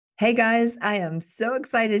Hey guys, I am so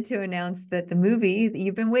excited to announce that the movie that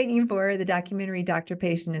you've been waiting for, the documentary Dr.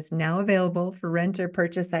 Patient, is now available for rent or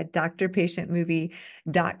purchase at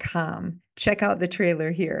drpatientmovie.com. Check out the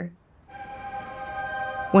trailer here.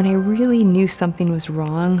 When I really knew something was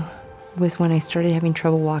wrong was when I started having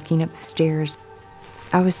trouble walking up the stairs.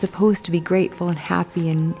 I was supposed to be grateful and happy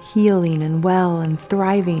and healing and well and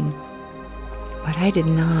thriving, but I did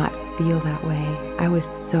not feel that way. I was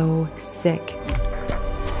so sick.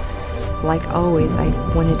 Like always, I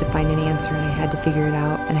wanted to find an answer and I had to figure it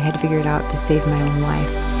out, and I had to figure it out to save my own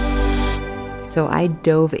life. So I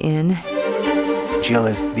dove in. Jill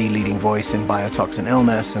is the leading voice in biotoxin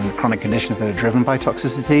illness and chronic conditions that are driven by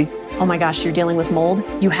toxicity. Oh my gosh, you're dealing with mold?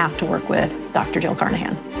 You have to work with Dr. Jill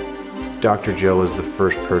Carnahan. Dr. Jill was the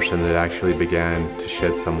first person that actually began to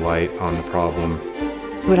shed some light on the problem.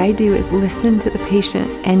 What I do is listen to the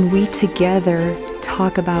patient, and we together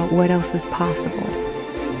talk about what else is possible.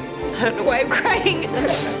 I don't know why I'm crying.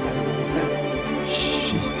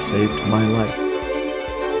 She saved my life.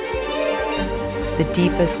 The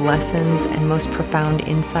deepest lessons and most profound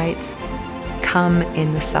insights come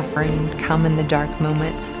in the suffering, come in the dark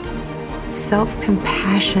moments.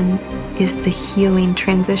 Self-compassion is the healing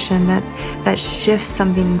transition that shifts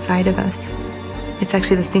something inside of us. It's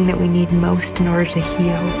actually the thing that we need most in order to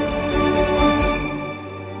heal.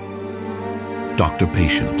 Dr.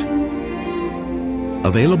 Patient.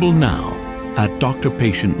 Available now at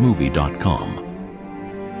drpatientmovie.com.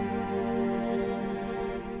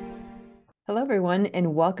 Hello, everyone,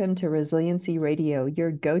 and welcome to Resiliency Radio, your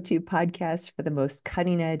go-to podcast for the most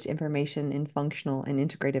cutting-edge information in functional and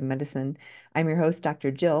integrative medicine. I'm your host, Dr.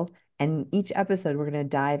 Jill, and each episode we're going to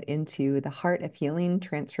dive into the heart of healing,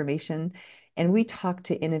 transformation, and we talk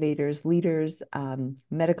to innovators, leaders,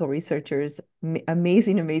 medical researchers,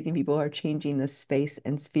 amazing, amazing people who are changing this space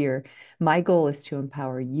and sphere. My goal is to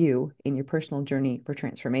empower you in your personal journey for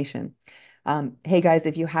transformation. Hey guys,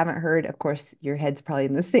 if you haven't heard, of course, your head's probably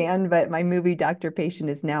in the sand, but my movie, Dr. Patient,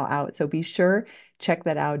 is now out. So be sure, check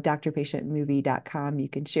that out, drpatientmovie.com. You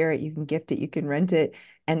can share it, you can gift it, you can rent it.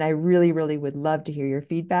 And I really, really would love to hear your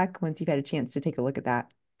feedback once you've had a chance to take a look at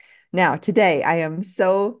that. Now, today, I am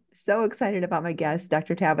so excited about my guest,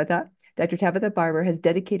 Dr. Tabatha. Dr. Tabatha Barber has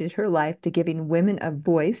dedicated her life to giving women a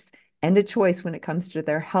voice and a choice when it comes to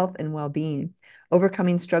their health and well-being.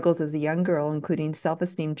 Overcoming struggles as a young girl, including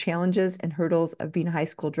self-esteem challenges and hurdles of being a high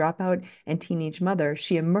school dropout and teenage mother,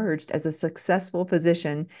 she emerged as a successful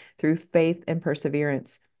physician through faith and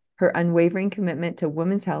perseverance. Her unwavering commitment to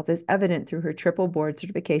women's health is evident through her triple board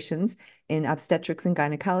certifications in obstetrics and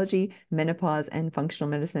gynecology, menopause, and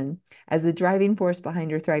functional medicine. As the driving force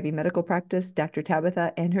behind her thriving medical practice, Dr.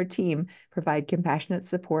 Tabatha and her team provide compassionate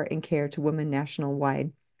support and care to women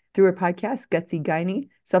nationwide. Through her podcast, Gutsy Gyn,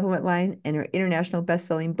 supplement line, and her international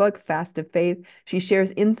best-selling book, Fast of Faith, she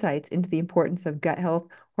shares insights into the importance of gut health,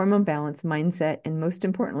 hormone balance, mindset, and most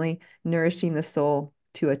importantly, nourishing the soul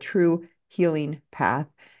to a true healing path.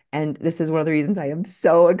 And this is one of the reasons I am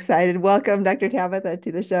so excited. Welcome, Dr. Tabatha,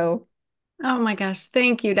 to the show. Oh my gosh.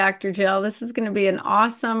 Thank you, Dr. Jill. This is going to be an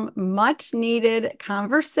awesome, much needed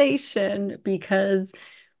conversation because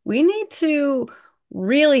we need to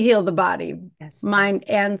really heal the body, Yes. mind,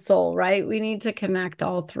 and soul, right? We need to connect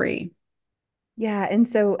all three. Yeah. And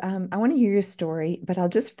so I want to hear your story, but I'll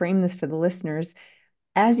just frame this for the listeners.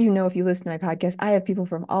 As you know, if you listen to my podcast, I have people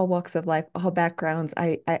from all walks of life, all backgrounds.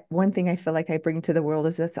 One thing I feel like I bring to the world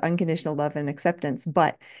is this unconditional love and acceptance.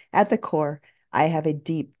 But at the core, I have a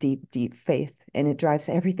deep, deep, deep faith, and it drives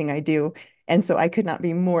everything I do. And so I could not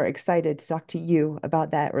be more excited to talk to you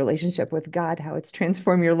about that relationship with God, how it's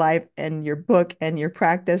transformed your life and your book and your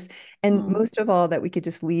practice. And most of all, that we could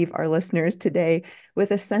just leave our listeners today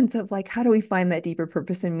with a sense of like, how do we find that deeper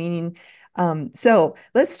purpose and meaning? So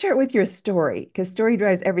let's start with your story, because story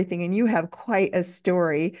drives everything, and you have quite a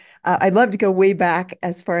story. I'd love to go way back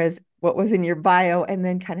as far as what was in your bio and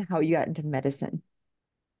then kind of how you got into medicine.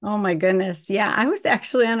 Oh my goodness. Yeah, I was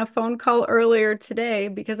actually on a phone call earlier today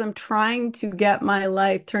because I'm trying to get my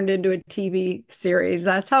life turned into a TV series.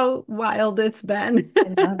 That's how wild it's been.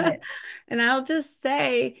 I love it. And I'll just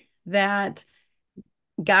say that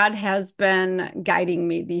God has been guiding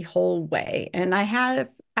me the whole way. And I had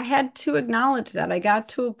to acknowledge that. I got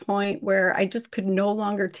to a point where I just could no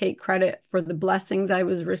longer take credit for the blessings I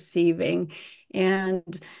was receiving.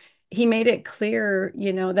 And he made it clear,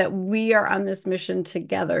 that we are on this mission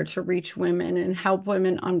together to reach women and help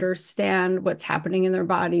women understand what's happening in their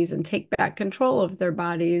bodies and take back control of their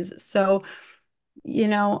bodies. So,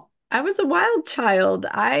 I was a wild child.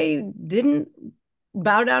 I didn't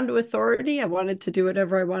bow down to authority. I wanted to do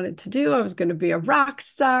whatever I wanted to do. I was going to be a rock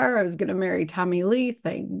star. I was going to marry Tommy Lee.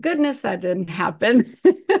 Thank goodness that didn't happen.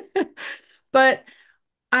 But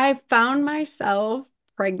I found myself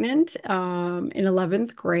pregnant in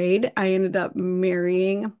 11th grade. I ended up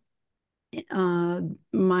marrying uh,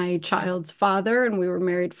 my child's father, and we were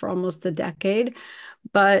married for almost a decade.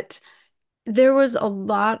 But there was a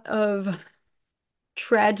lot of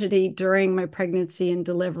tragedy during my pregnancy and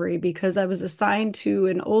delivery because I was assigned to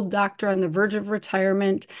an old doctor on the verge of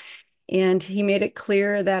retirement, and he made it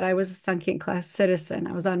clear that I was a second class citizen.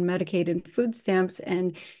 I was on Medicaid and food stamps,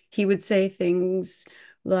 and he would say things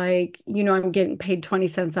like, I'm getting paid 20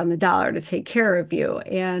 cents on the dollar to take care of you.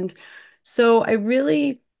 And so I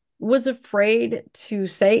really was afraid to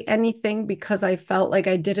say anything because I felt like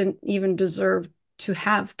I didn't even deserve to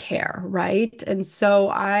have care, right? And so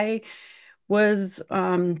I was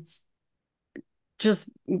just,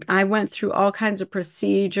 I went through all kinds of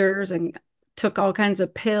procedures and took all kinds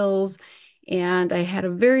of pills, and I had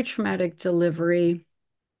a very traumatic delivery.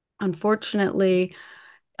 Unfortunately,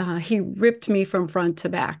 he ripped me from front to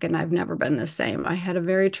back, and I've never been the same. I had a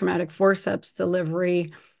very traumatic forceps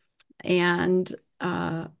delivery, and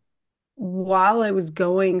while I was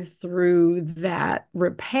going through that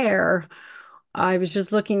repair, I was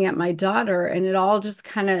just looking at my daughter, and it all just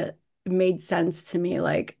kind of made sense to me.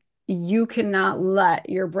 Like, you cannot let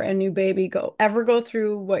your brand new baby ever go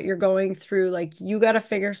through what you're going through. Like, you got to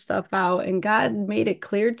figure stuff out. And God made it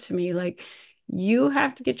clear to me, like, you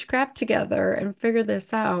have to get your crap together and figure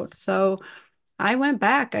this out. So I went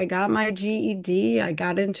back, I got my GED, I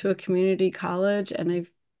got into a community college, and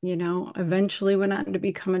eventually went on to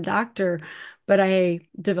become a doctor. But I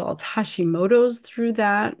developed Hashimoto's through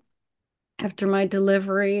that. After my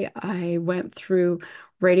delivery, I went through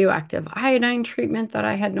radioactive iodine treatment that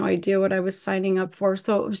I had no idea what I was signing up for.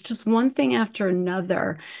 So it was just one thing after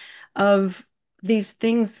another of these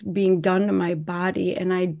things being done to my body,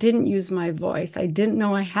 and I didn't use my voice. I didn't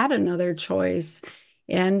know I had another choice.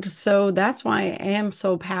 And so that's why I am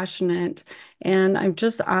so passionate. And I'm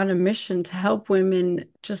just on a mission to help women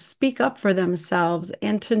just speak up for themselves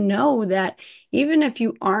and to know that even if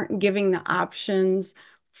you aren't giving the options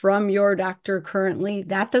from your doctor currently,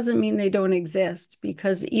 that doesn't mean they don't exist.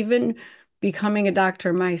 Because even becoming a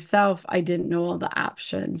doctor myself, I didn't know all the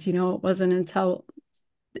options. It wasn't until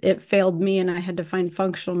it failed me and I had to find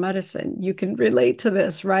functional medicine. You can relate to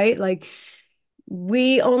this, right? Like,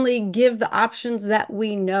 we only give the options that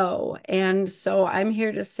we know. And so I'm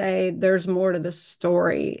here to say there's more to the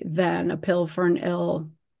story than a pill for an ill.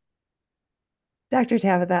 Dr.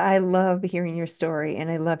 Tabatha, I love hearing your story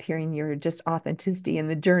and I love hearing your just authenticity in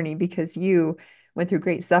the journey because you went through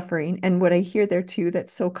great suffering. And what I hear there too,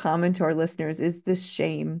 that's so common to our listeners is this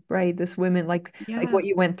shame, right? This women like Yeah. what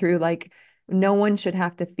you went through, like no one should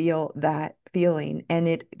have to feel that feeling. And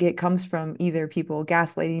it comes from either people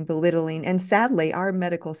gaslighting, belittling, and sadly, our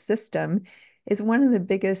medical system is one of the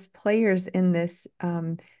biggest players in this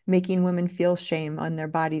making women feel shame on their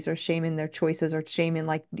bodies or shame in their choices or shame in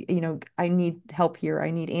like, I need help here,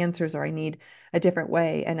 I need answers, or I need a different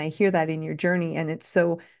way. And I hear that in your journey, and it's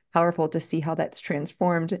so powerful to see how that's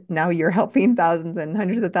transformed. Now you're helping thousands and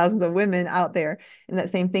hundreds of thousands of women out there in that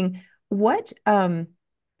same thing. What,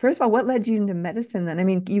 first of all, what led you into medicine then? I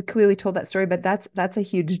mean, you clearly told that story, but that's a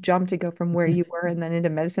huge jump to go from where you were and then into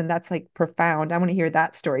medicine. That's like profound. I want to hear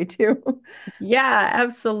that story too. Yeah,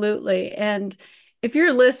 absolutely. And if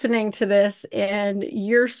you're listening to this and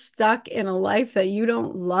you're stuck in a life that you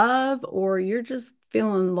don't love, or you're just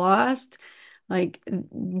feeling lost, like,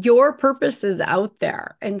 your purpose is out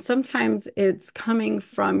there. And sometimes it's coming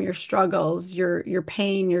from your struggles, your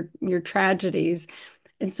pain, your tragedies.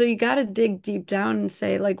 And so you got to dig deep down and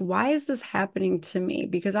say, like, why is this happening to me?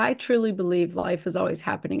 Because I truly believe life is always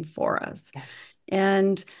happening for us. Yes.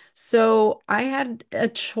 And so I had a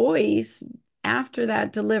choice after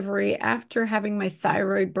that delivery, after having my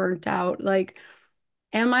thyroid burnt out. Like,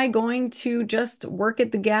 am I going to just work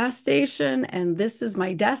at the gas station and this is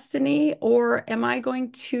my destiny? Or am I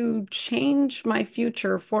going to change my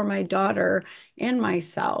future for my daughter and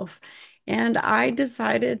myself? And I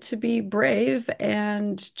decided to be brave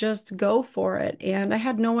and just go for it. And I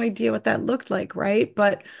had no idea what that looked like, right?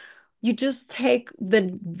 But you just take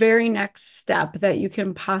the very next step that you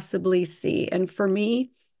can possibly see. And for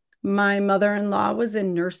me, my mother-in-law was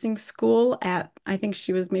in nursing school at, I think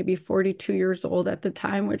she was maybe 42 years old at the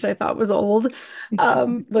time, which I thought was old,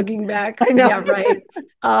 looking back. I know. Yeah, right.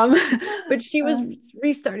 Um, but she was Uh,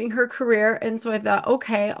 restarting her career. And so I thought,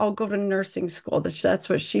 okay, I'll go to nursing school. That's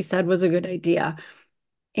what she said was a good idea.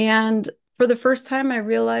 And for the first time, I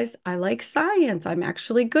realized I like science. I'm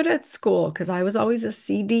actually good at school because I was always a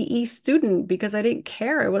CDE student because I didn't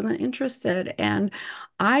care. I wasn't interested. And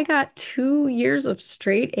I got 2 years of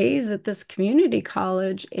straight A's at this community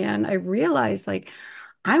college. And I realized, like,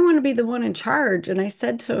 I want to be the one in charge. And I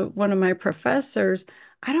said to one of my professors,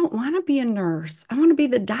 I don't want to be a nurse. I want to be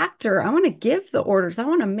the doctor. I want to give the orders. I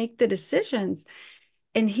want to make the decisions.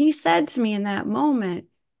 And he said to me in that moment,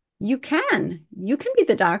 you can be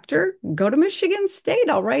the doctor. Go to Michigan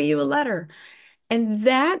State. I'll write you a letter. And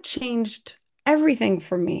that changed everything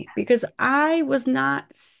for me because I was not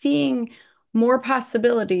seeing more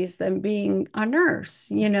possibilities than being a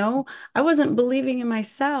nurse. I wasn't believing in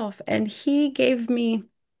myself. And he gave me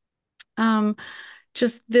um,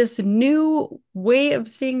 just this new way of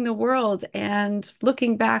seeing the world. And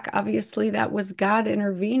looking back, obviously, that was God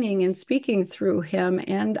intervening and speaking through him.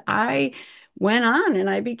 And I went on and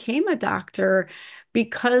I became a doctor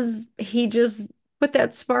because he just put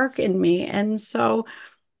that spark in me. And so,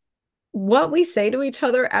 what we say to each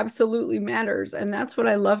other absolutely matters. And that's what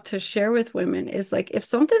I love to share with women is like, if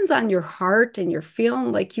something's on your heart and you're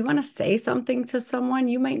feeling like you want to say something to someone,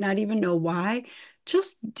 you might not even know why,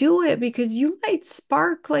 just do it because you might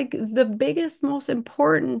spark like the biggest, most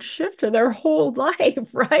important shift of their whole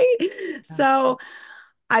life, right? So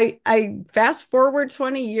I fast forward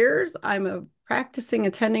 20 years, I'm a practicing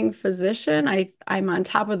attending physician. I'm on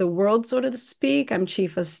top of the world, so to speak. I'm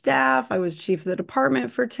chief of staff. I was chief of the department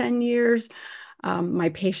for 10 years. My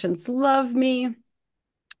patients love me.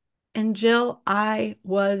 And Jill, I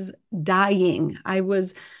was dying. I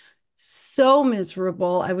was so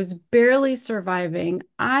miserable. I was barely surviving.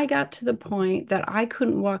 I got to the point that I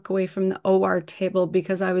couldn't walk away from the OR table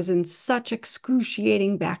because I was in such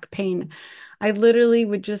excruciating back pain. I literally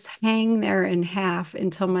would just hang there in half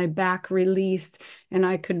until my back released and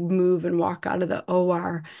I could move and walk out of the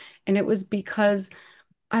OR. And it was because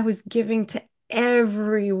I was giving to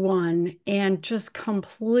everyone and just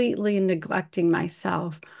completely neglecting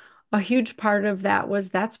myself. A huge part of that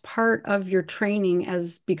was that's part of your training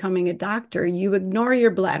as becoming a doctor. You ignore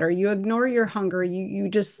your bladder, you ignore your hunger, you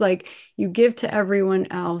just like you give to everyone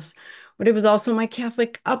else. But it was also my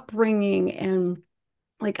Catholic upbringing and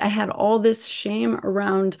like I had all this shame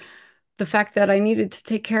around the fact that I needed to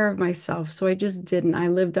take care of myself. So I just didn't. I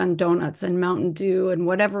lived on donuts and Mountain Dew and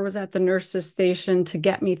whatever was at the nurse's station to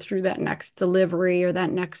get me through that next delivery or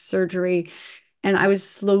that next surgery. And I was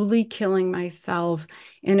slowly killing myself.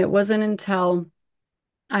 And it wasn't until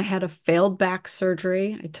I had a failed back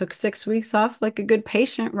surgery. I took 6 weeks off like a good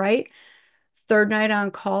patient, right? Third night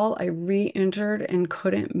on call, I re-injured and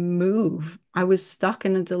couldn't move. I was stuck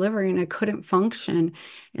in a delivery and I couldn't function.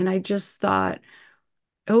 And I just thought,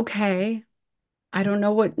 okay, I don't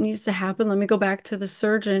know what needs to happen. Let me go back to the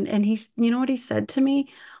surgeon. And you know what he said to me?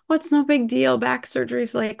 Well, it's no big deal. Back surgery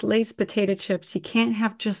is like Lay's potato chips. You can't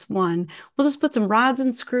have just one. We'll just put some rods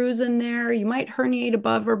and screws in there. You might herniate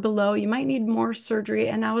above or below. You might need more surgery.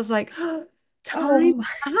 And I was like, time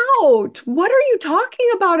Oh, out. What are you talking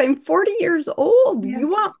about? I'm 40 years old. yeah. You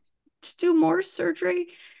want to do more surgery?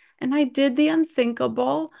 And I did the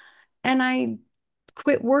unthinkable. And I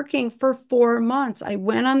quit working for 4 months. I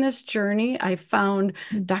went on this journey. I found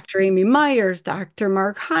Dr. Amy Myers, Dr.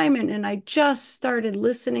 Mark Hyman, and I just started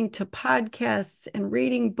listening to podcasts and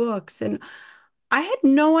reading books. And I had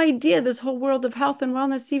no idea this whole world of health and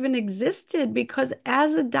wellness even existed because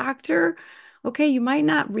as a doctor, okay, you might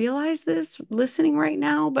not realize this listening right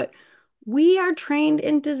now, but we are trained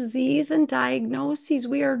in disease and diagnoses.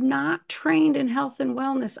 We are not trained in health and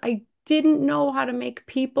wellness. I didn't know how to make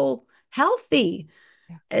people healthy.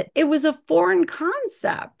 It was a foreign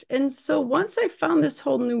concept. And so once I found this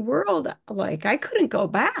whole new world, like I couldn't go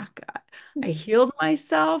back. I healed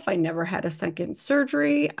myself. I never had a second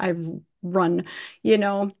surgery. I've run, you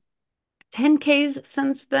know, 10Ks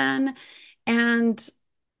since then. And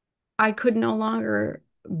I could no longer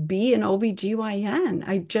be an OBGYN.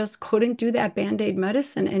 I just couldn't do that Band-Aid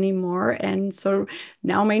medicine anymore. And so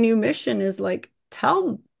now my new mission is like,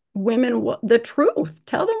 tell women the truth,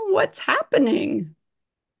 tell them what's happening.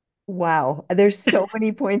 Wow. There's so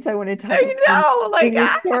many points I want to touch I on know, in like, your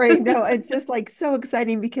story. No, it's just like so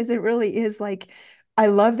exciting because it really is like, I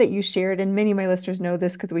love that you shared, and many of my listeners know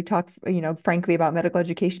this because we talk, frankly about medical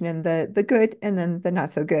education and the good and then the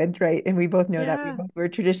not so good, right? And we both know that we yeah, both were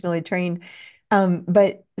traditionally trained.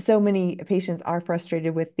 But so many patients are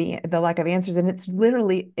frustrated with the lack of answers, and it's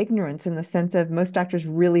literally ignorance in the sense of most doctors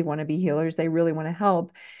really want to be healers. They really want to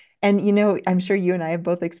help. And I'm sure you and I have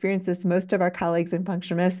both experienced this. Most of our colleagues in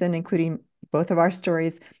functional medicine, including both of our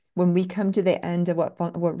stories, when we come to the end of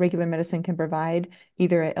what regular medicine can provide,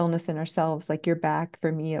 either an illness in ourselves, like your back,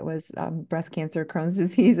 for me, it was breast cancer, Crohn's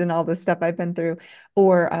disease, and all the stuff I've been through,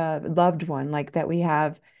 or a loved one like that we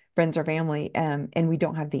have, friends or family, and we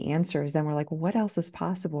don't have the answers, then we're like, well, what else is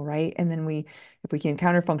possible, right? And then if we can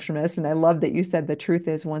counter functionalists, and I love that you said the truth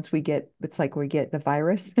is once it's like we get the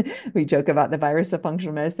virus, we joke about the virus of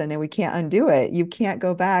functional medicine, and we can't undo it. You can't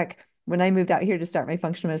go back. When I moved out here to start my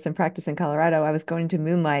functional medicine practice in Colorado, I was going to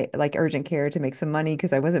moonlight like urgent care to make some money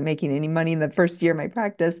because I wasn't making any money in the first year of my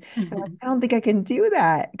practice. And I don't think I can do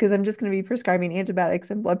that because I'm just going to be prescribing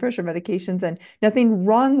antibiotics and blood pressure medications, and nothing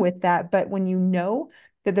wrong with that. But when you know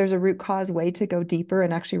that there's a root cause way to go deeper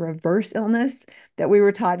and actually reverse illness that we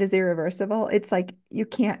were taught is irreversible, it's like you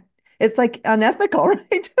can't, it's like unethical,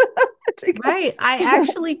 right? Right. I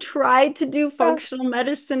actually tried to do functional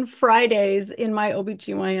medicine Fridays in my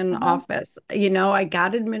OBGYN office. I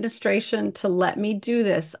got administration to let me do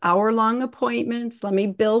this hour-long appointments, let me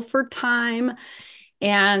bill for time.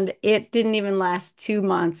 And it didn't even last 2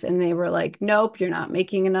 months. And they were like, nope, you're not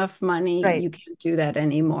making enough money. Right. You can't do that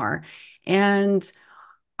anymore. And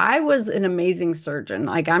I was an amazing surgeon.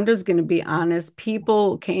 Like, I'm just going to be honest.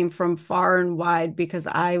 People came from far and wide because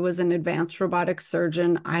I was an advanced robotic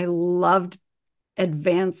surgeon. I loved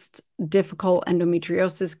advanced, difficult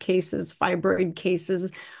endometriosis cases, fibroid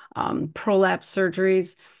cases, prolapse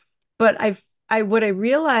surgeries. But what I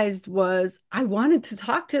realized was I wanted to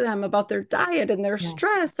talk to them about their diet and their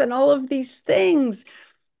stress and all of these things.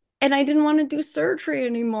 And I didn't want to do surgery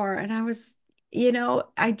anymore. And I was,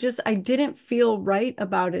 I didn't feel right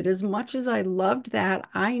about it. As much as I loved that,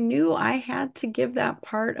 I knew I had to give that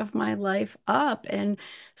part of my life up and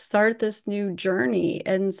start this new journey.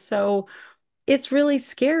 And so it's really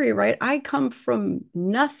scary, right? I come from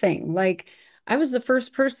nothing. Like, I was the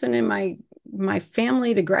first person in my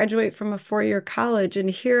family to graduate from a 4-year college, and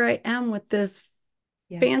here I am with this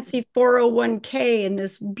fancy 401k and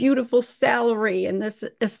this beautiful salary and this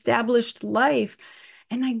established life.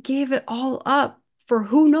 And I gave it all up for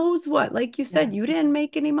who knows what. Like you said, you didn't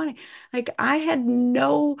make any money. Like, I had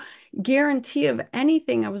no guarantee of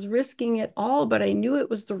anything. I was risking it all, but I knew it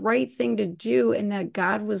was the right thing to do and that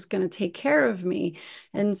God was going to take care of me.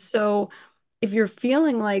 And so if you're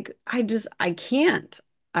feeling like I can't,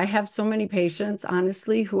 I have so many patients,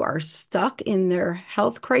 honestly, who are stuck in their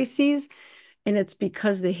health crises. And it's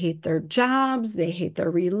because they hate their jobs, they hate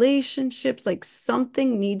their relationships, like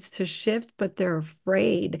something needs to shift, but they're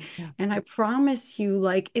afraid. And I promise you,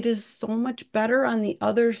 like, it is so much better on the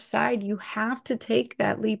other side. You have to take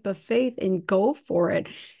that leap of faith and go for it.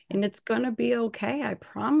 And it's going to be okay. I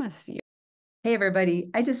promise you. Hey,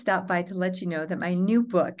 everybody. I just stopped by to let you know that my new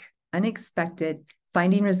book, Unexpected: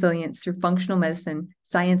 Finding Resilience Through Functional Medicine,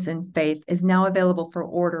 Science, and Faith, is now available for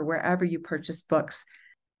order wherever you purchase books.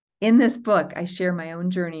 In this book, I share my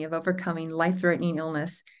own journey of overcoming life-threatening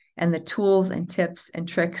illness and the tools and tips and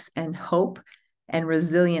tricks and hope and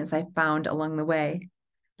resilience I found along the way.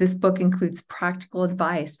 This book includes practical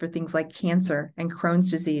advice for things like cancer and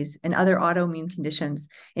Crohn's disease and other autoimmune conditions,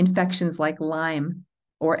 infections like Lyme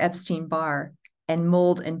or Epstein-Barr, and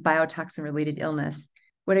mold and biotoxin-related illness.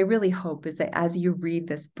 What I really hope is that as you read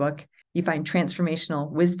this book, you find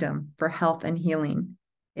transformational wisdom for health and healing.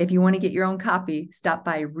 If you want to get your own copy, stop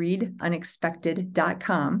by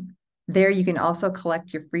readunexpected.com. There you can also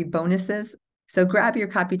collect your free bonuses. So grab your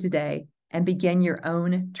copy today and begin your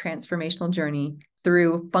own transformational journey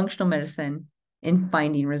through functional medicine in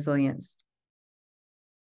finding resilience.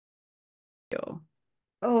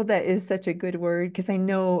 Oh, that is such a good word, because I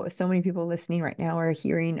know so many people listening right now are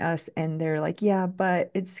hearing us and they're like, yeah,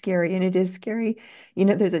 but it's scary. And it is scary.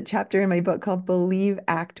 There's a chapter in my book called Believe,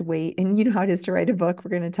 Act, Wait. And you know how it is to write a book.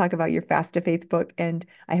 We're going to talk about your Fast to Faith book. And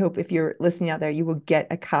I hope if you're listening out there, you will get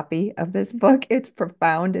a copy of this book. It's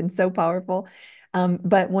profound and so powerful.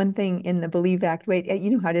 But one thing in the Believe, Act, Wait,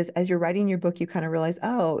 you know how it is, as you're writing your book, you kind of realize,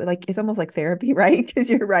 oh, like it's almost like therapy, right?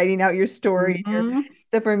 Because you're writing out your story.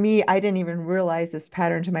 So for me, I didn't even realize this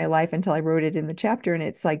pattern to my life until I wrote it in the chapter. And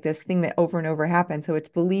it's like this thing that over and over happens. So it's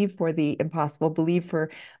believe for the impossible, believe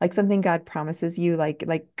for like something God promises you, like,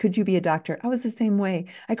 could you be a doctor? I was the same way.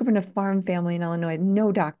 I grew up in a farm family in Illinois,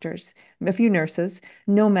 no doctors, a few nurses,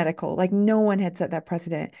 no medical, like no one had set that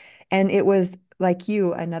precedent. And it was like it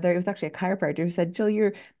was actually a chiropractor who said,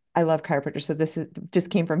 Jill, I love chiropractors. So this just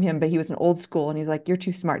came from him, but he was an old school and he's like, you're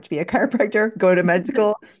too smart to be a chiropractor, go to med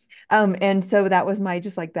school. And so that was my,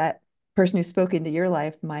 just like that person who spoke into your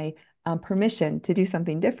life, my permission to do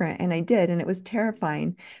something different. And I did, and it was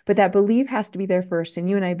terrifying, but that belief has to be there first. And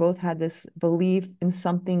you and I both had this belief in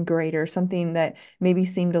something greater, something that maybe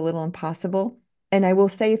seemed a little impossible. And I will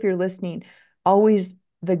say, if you're listening, always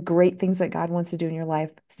the great things that God wants to do in your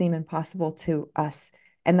life seem impossible to us.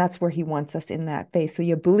 And that's where he wants us in that faith. So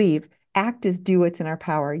you believe, act is do what's in our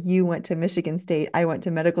power. You went to Michigan State, I went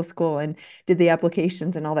to medical school and did the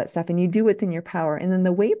applications and all that stuff. And you do what's in your power. And then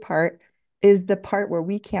the wait part is the part where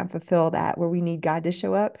we can't fulfill that, where we need God to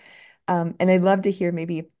show up. And I'd love to hear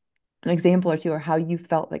maybe an example or two, or how you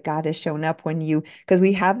felt that God has shown up when you, because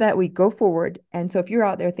we have that, we go forward. And so if you're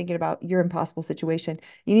out there thinking about your impossible situation,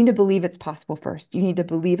 you need to believe it's possible first. You need to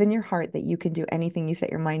believe in your heart that you can do anything you set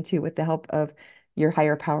your mind to with the help of your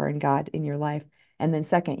higher power and God in your life. And then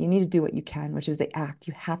second, you need to do what you can, which is the act.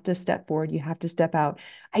 You have to step forward. You have to step out.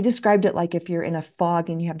 I described it like if you're in a fog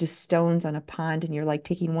and you have just stones on a pond and you're like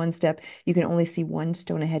taking one step, you can only see one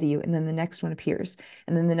stone ahead of you, and then the next one appears,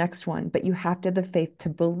 and then the next one. But you have to have the faith to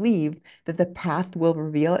believe that the path will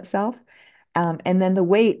reveal itself. And then the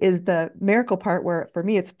wait is the miracle part, where for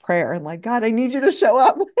me it's prayer and like, God, I need you to show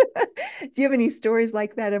up. Do you have any stories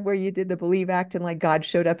like that of where you did the believe act and like God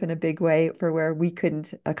showed up in a big way for where we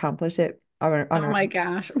couldn't accomplish it on Oh our my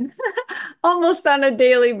gosh. Almost on a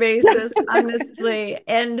daily basis, honestly.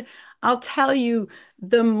 And I'll tell you,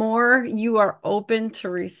 the more you are open to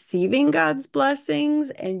receiving God's blessings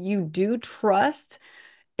and you do trust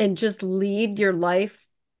and just lead your life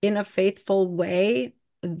in a faithful way,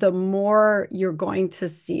 the more you're going to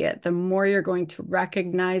see it, the more you're going to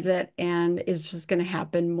recognize it, and it's just going to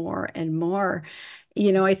happen more and more.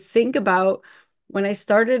 I think about when I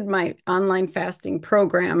started my online fasting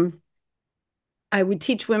program, I would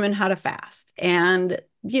teach women how to fast. And,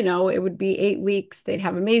 it would be 8 weeks. They'd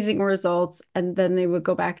have amazing results. And then they would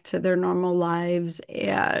go back to their normal lives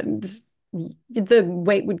and the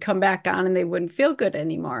weight would come back on and they wouldn't feel good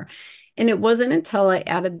anymore. And it wasn't until I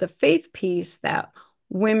added the faith piece that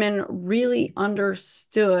women really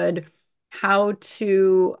understood how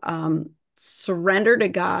to surrender to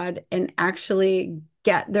God and actually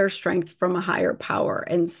get their strength from a higher power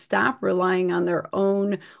and stop relying on their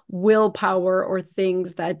own willpower or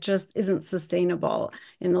things that just isn't sustainable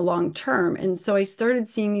in the long term. And so I started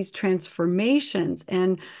seeing these transformations.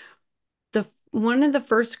 And one of the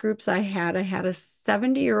first groups I had a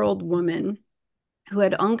 70-year-old woman who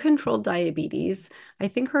had uncontrolled diabetes. I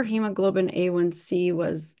think her hemoglobin A1C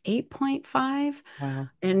was 8.5. wow.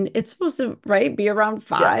 And it's supposed to, right, be around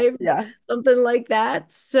Yeah, 5, yeah. something like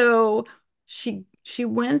that. So she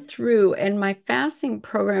went through, and my fasting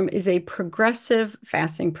program is a progressive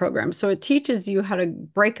fasting program. So it teaches you how to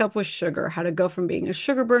break up with sugar, how to go from being a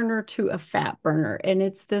sugar burner to a fat burner. And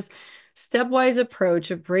it's this stepwise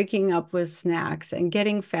approach of breaking up with snacks and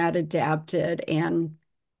getting fat adapted. And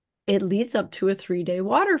it leads up to a 3-day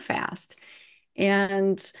water fast.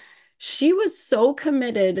 And she was so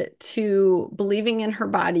committed to believing in her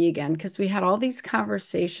body again, because we had all these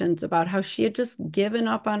conversations about how she had just given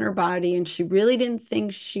up on her body and she really didn't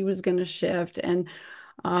think she was going to shift. And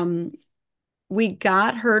um, we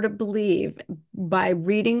got her to believe by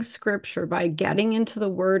reading scripture, by getting into the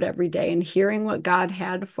word every day and hearing what God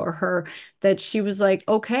had for her, that she was like,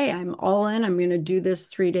 okay, I'm all in. I'm going to do this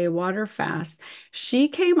 3-day water fast. She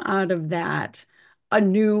came out of that a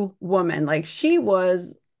new woman. Like, she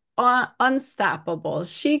was unstoppable.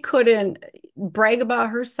 She couldn't brag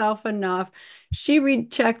about herself enough. She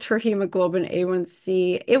rechecked her hemoglobin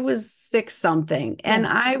A1C. It was 6 something. And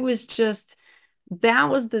Yeah. I was just,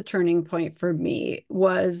 that was the turning point for me,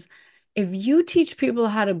 was if you teach people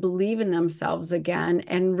how to believe in themselves again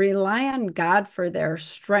and rely on God for their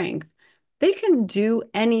strength, they can do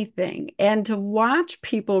anything. And to watch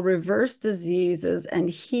people reverse diseases and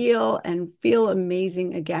heal and feel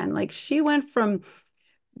amazing again. Like, she went from,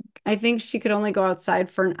 I think she could only go outside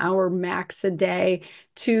for an hour max a day,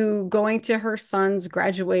 to going to her son's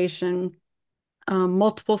graduation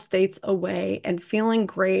multiple states away and feeling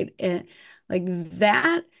great. And like,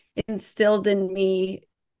 that instilled in me,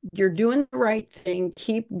 you're doing the right thing,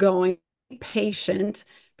 keep going, be patient,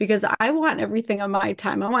 because I want everything on my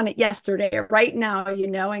time. I want it yesterday or right now,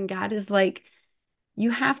 and God is like, you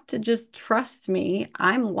have to just trust me.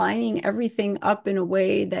 I'm lining everything up in a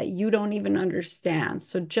way that you don't even understand.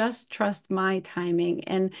 So just trust my timing.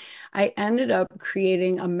 And I ended up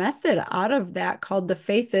creating a method out of that called the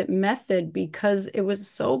Faith It Method, because it was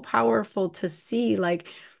so powerful to see, like,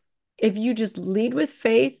 if you just lead with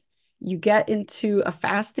faith, you get into a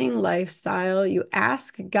fasting lifestyle, you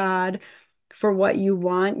ask God for what you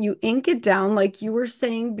want, you ink it down, like you were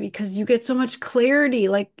saying, because you get so much clarity.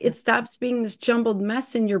 Like, it stops being this jumbled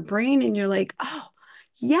mess in your brain, and you're like, oh,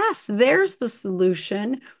 yes, there's the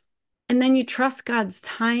solution. And then you trust God's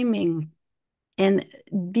timing. And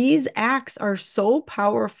these acts are so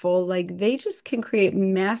powerful, like, they just can create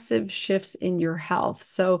massive shifts in your health.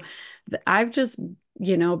 So I've just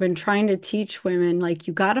been trying to teach women, like,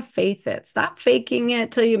 you got to faith it. Stop faking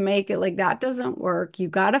it till you make it. Like, that doesn't work. You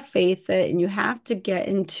got to faith it, and you have to get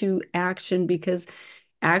into action, because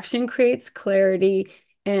action creates clarity,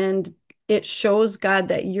 and it shows God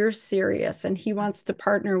that you're serious and he wants to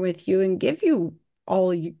partner with you and give you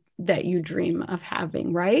all that you dream of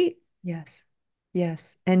having, right? Yes.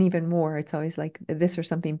 Yes. And even more, it's always like this or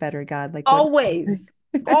something better, God. Like what? Always,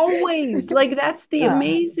 always. Like, that's the Uh,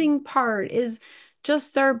 amazing part, is just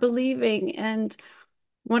start believing. And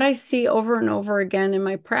what I see over and over again in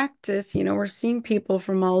my practice, we're seeing people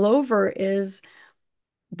from all over, is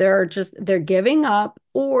they're giving up,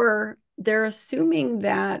 or they're assuming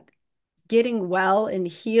that getting well and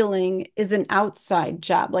healing is an outside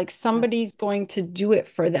job. Like, somebody's going to do it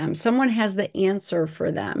for them. Someone has the answer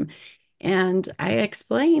for them. And I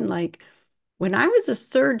explain, like, when I was a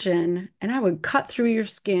surgeon and I would cut through your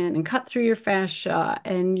skin and cut through your fascia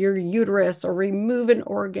and your uterus, or remove an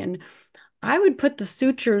organ, I would put the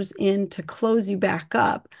sutures in to close you back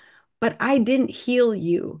up, but I didn't heal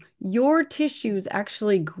you. Your tissues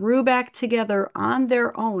actually grew back together on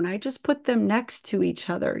their own. I just put them next to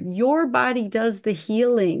each other. Your body does the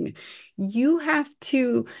healing. You have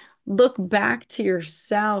to look back to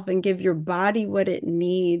yourself and give your body what it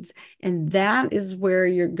needs. And that is where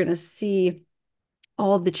you're going to see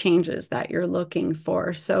all the changes that you're looking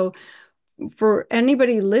for. So, for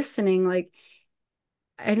anybody listening, like,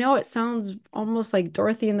 I know it sounds almost like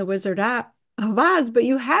Dorothy and the Wizard of Oz, but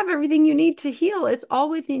you have everything you need to heal. It's all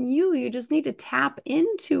within you. You just need to tap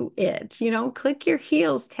into it, click your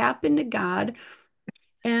heels, tap into God.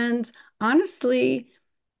 And honestly,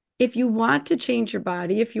 if you want to change your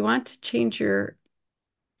body, if you want to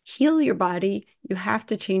heal your body, you have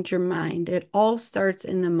to change your mind. It all starts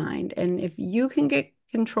in the mind. And if you can get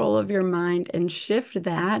control of your mind and shift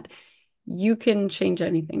that, you can change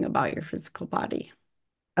anything about your physical body.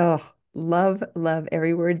 Oh, love, love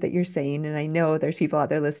every word that you're saying. And I know there's people out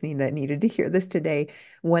there listening that needed to hear this today.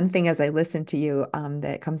 One thing as I listen to you,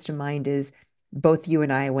 that comes to mind is both you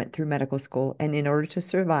and I went through medical school. And in order to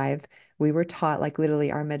survive, we were taught, like,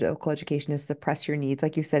 literally our medical education is suppress your needs.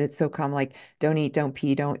 Like you said, it's so common, like don't eat, don't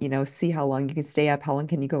pee, don't, see how long you can stay up, how long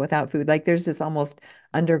can you go without food. Like there's this almost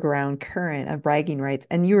underground current of bragging rights.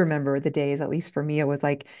 And you remember the days, at least for me, it was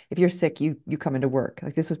like, if you're sick, you come into work.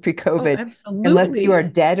 Like this was Oh, pre-COVID. Unless you are absolutely.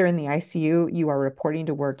 dead or in the ICU, you are reporting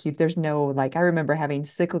to work. There's no, like, I remember having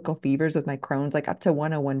cyclical fevers with my Crohn's, like up to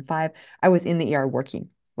 1015. I was in the ER working,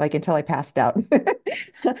 like until I passed out.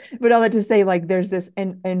 But all that to say, like, there's this,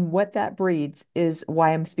 and what that breeds is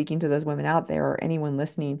why I'm speaking to those women out there or anyone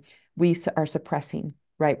listening. We are suppressing,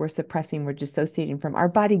 right? We're suppressing, we're dissociating from our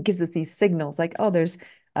body gives us these signals like, oh, there's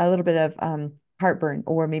a little bit of heartburn,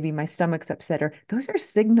 or maybe my stomach's upset, or those are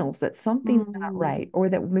signals that something's not Mm. right, or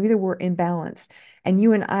that maybe we're imbalanced. And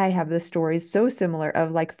you and I have the stories so similar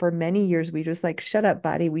of, like, for many years, we just like, shut up,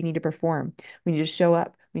 body. We need to perform. We need to show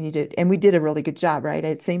up. We need to, and we did a really good job,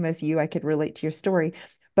 right? Same as you, I could relate to your story.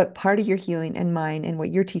 But part of your healing and mine and what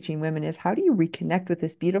you're teaching women is how do you reconnect with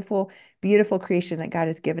this beautiful, beautiful creation that God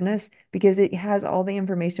has given us, because it has all the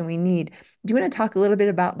information we need. Do you want to talk a little bit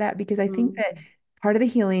about that? Because I think Mm. that part of the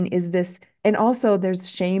healing is this, and also there's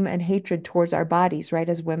shame and hatred towards our bodies, right?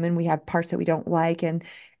 As women, we have parts that we don't like. And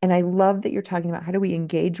I love that you're talking about how do we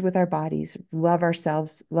engage with our bodies, love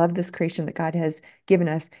ourselves, love this creation that God has given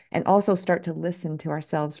us, and also start to listen to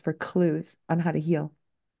ourselves for clues on how to heal.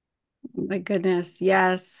 My goodness,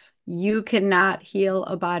 yes. You cannot heal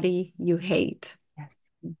a body you hate. Yes.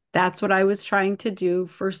 That's what I was trying to do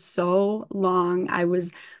for so long. I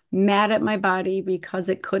was mad at my body because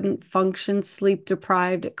it couldn't function sleep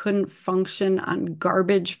deprived. It couldn't function on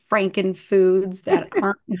garbage Franken foods that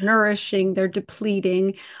aren't nourishing. They're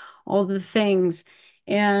depleting, all the things.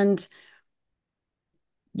 And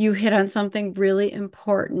you hit on something really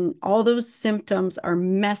important. All those symptoms are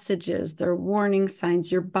messages, they're warning signs.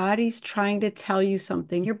 Your body's trying to tell you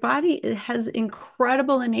something. Your body, it has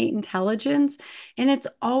incredible innate intelligence, and it's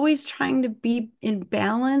always trying to be in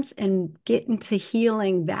balance and get into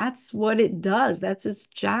healing. That's what it does, that's its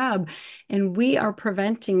job. And we are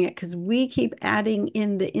preventing it because we keep adding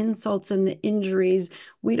in the insults and the injuries.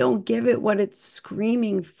 We don't give it what it's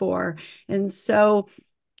screaming for. And so,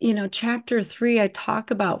 chapter 3, I talk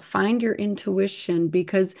about find your intuition,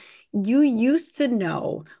 because you used to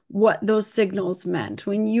know what those signals meant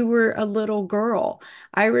when you were a little girl.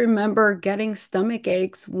 I remember getting stomach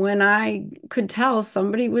aches when I could tell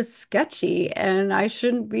somebody was sketchy and I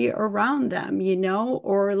shouldn't be around them,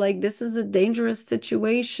 or like this is a dangerous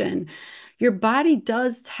situation. your body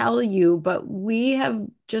does tell you, but we have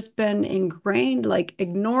just been ingrained, like,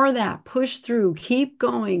 ignore that, push through, keep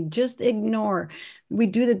going, just ignore. We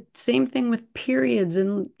do the same thing with periods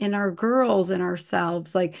in our girls and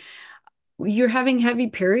ourselves. Like, you're having heavy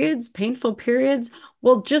periods, painful periods.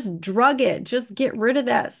 Well, just drug it. Just get rid of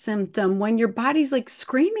that symptom. When your body's like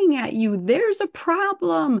screaming at you, there's a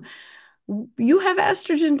problem. You have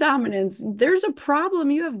estrogen dominance. There's a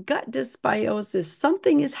problem. You have gut dysbiosis.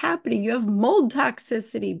 Something is happening. You have mold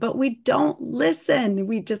toxicity, but we don't listen.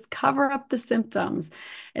 We just cover up the symptoms.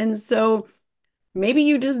 And so maybe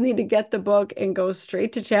you just need to get the book and go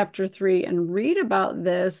straight to chapter 3 and read about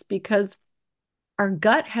this, because our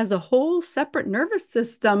gut has a whole separate nervous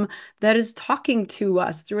system that is talking to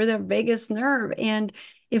us through the vagus nerve. And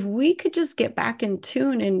if we could just get back in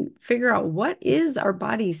tune and figure out what is our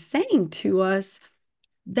body saying to us,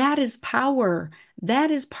 that is power.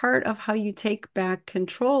 That is part of how you take back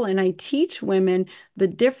control. And I teach women the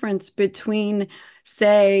difference between,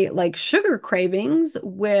 say, like sugar cravings,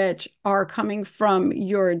 which are coming from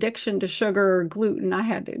your addiction to sugar or gluten. I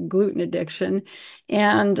had a gluten addiction,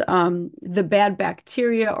 and the bad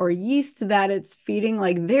bacteria or yeast that it's feeding,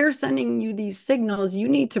 like they're sending you these signals. You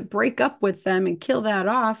need to break up with them and kill that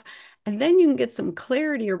off. And then you can get some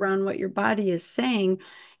clarity around what your body is saying.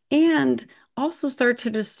 And also start to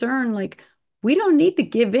discern, like, we don't need to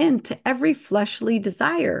give in to every fleshly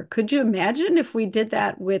desire. Could you imagine if we did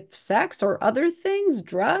that with sex or other things,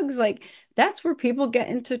 drugs? Like, that's where people get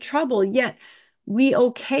into trouble. Yet we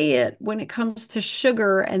okay it when it comes to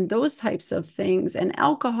sugar and those types of things and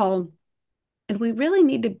alcohol. And we really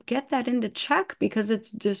need to get that into check because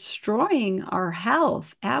it's destroying our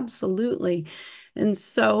health. Absolutely. And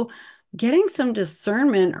so getting some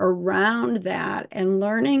discernment around that and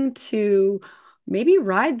learning to maybe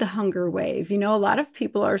ride the hunger wave. You know, a lot of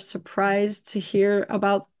people are surprised to hear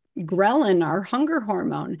about ghrelin, our hunger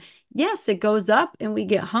hormone. Yes, it goes up and we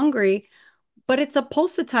get hungry, but it's a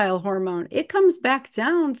pulsatile hormone. It comes back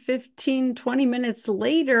down 15, 20 minutes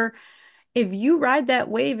later. If you ride that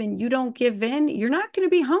wave and you don't give in, you're not going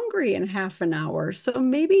to be hungry in half an hour. So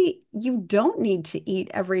maybe you don't need to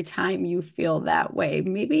eat every time you feel that way.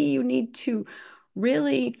 Maybe you need to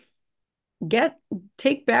really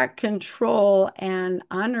take back control and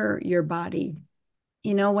honor your body.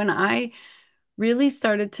 You know, when I really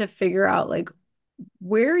started to figure out, like,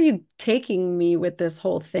 where are you taking me with this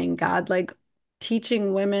whole thing, God? Like,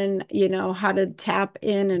 teaching women, you know, how to tap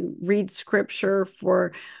in and read scripture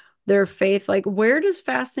for their faith. Like, where does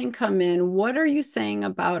fasting come in? What are you saying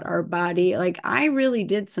about our body? Like, I really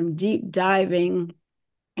did some deep diving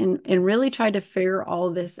and really tried to figure all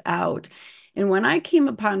this out. And when I came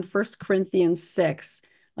upon 1 Corinthians 6,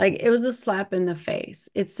 like, it was a slap in the face.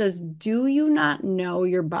 It says, do you not know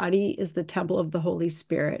your body is the temple of the Holy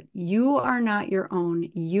Spirit? You are not your own.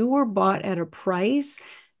 You were bought at a price.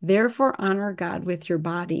 Therefore, honor God with your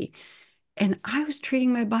body. And I was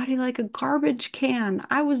treating my body like a garbage can.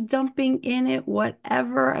 I was dumping in it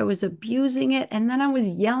whatever. I was abusing it. And then I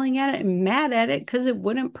was yelling at it and mad at it because it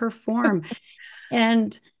wouldn't perform.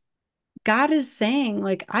 And God is saying,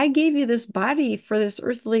 like, I gave you this body for this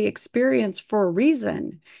earthly experience for a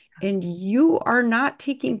reason, and you are not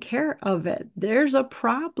taking care of it. There's a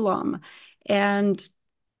problem. And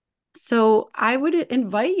so I would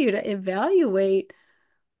invite you to evaluate,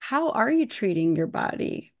 how are you treating your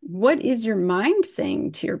body? What is your mind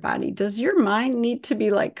saying to your body? Does your mind need to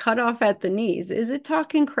be like cut off at the knees? Is it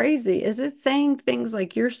talking crazy? Is it saying things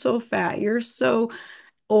like, you're so fat, you're so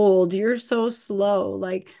old, you're so slow?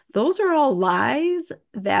 Like, those are all lies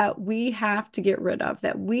that we have to get rid of,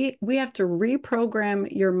 that we have to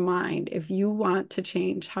reprogram your mind if you want to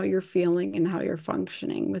change how you're feeling and how you're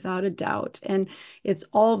functioning, without a doubt. And it's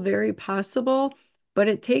all very possible, but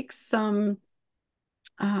it takes some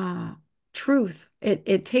ah, truth.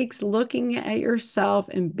 It takes looking at yourself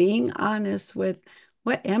and being honest with,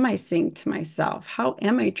 what am I saying to myself? How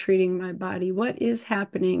am I treating my body? What is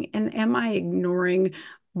happening? And am I ignoring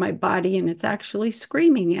my body and it's actually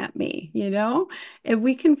screaming at me? You know, if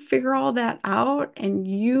we can figure all that out, and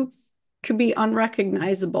you could be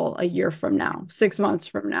unrecognizable a year from now, 6 months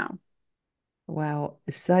from now. Wow,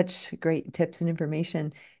 such great tips and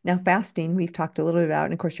information. Now, fasting, we've talked a little bit about,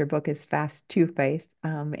 and of course, your book is Fast to Faith.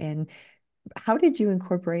 And how did you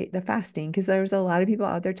incorporate the fasting? Because there's a lot of people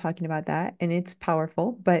out there talking about that and it's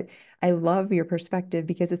powerful, but I love your perspective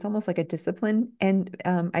because it's almost like a discipline. And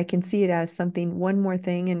I can see it as something, one more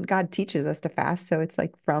thing. And God teaches us to fast. So it's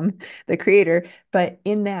like from the creator. But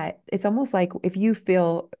in that, it's almost like if you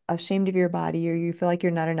feel ashamed of your body or you feel like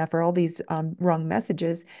you're not enough or all these wrong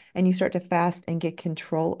messages, and you start to fast and get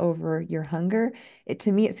control over your hunger,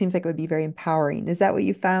 to me, it seems like it would be very empowering. Is that what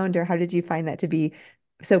you found? Or how did you find that to be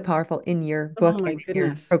so powerful in your Oh book my and in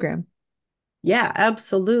your goodness. program? Yeah,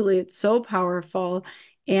 absolutely. It's so powerful.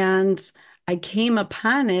 And I came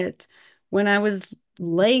upon it when I was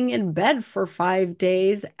laying in bed for 5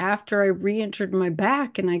 days after I re-injured my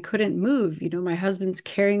back and I couldn't move. My husband's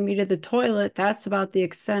carrying me to the toilet. That's about the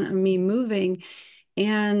extent of me moving.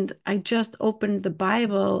 And I just opened the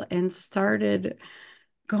Bible and started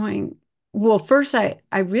going. Well, first I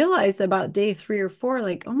realized about day 3 or 4,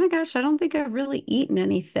 like, oh my gosh, I don't think I've really eaten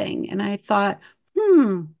anything. And I thought,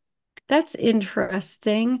 hmm, that's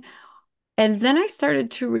interesting. And then I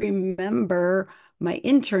started to remember my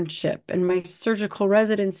internship and my surgical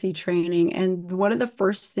residency training. And one of the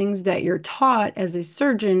first things that you're taught as a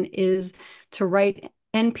surgeon is to write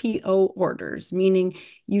NPO orders, meaning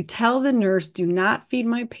you tell the nurse, do not feed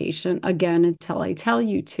my patient again until I tell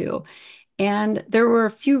you to. And there were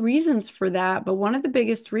a few reasons for that, but one of the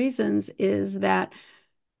biggest reasons is that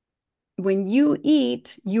when you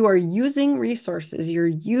eat, you are using resources, you're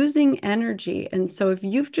using energy. And so if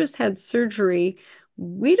you've just had surgery,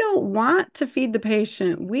 we don't want to feed the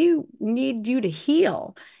patient. We need you to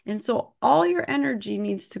heal. And so all your energy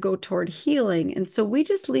needs to go toward healing. And so we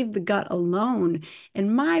just leave the gut alone.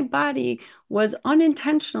 And my body was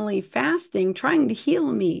unintentionally fasting, trying to heal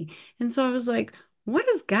me. And so I was like, what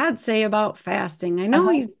does God say about fasting? I know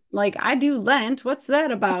Uh-huh. he's like, I do Lent. What's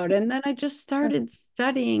that about? And then I just started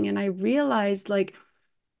studying and I realized like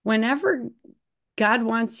whenever God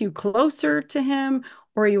wants you closer to him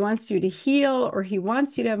or he wants you to heal or he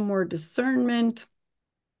wants you to have more discernment,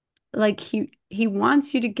 like he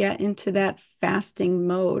wants you to get into that fasting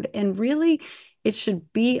mode. And really it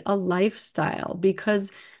should be a lifestyle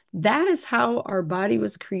because that is how our body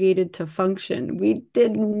was created to function. We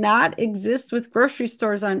did not exist with grocery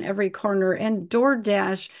stores on every corner and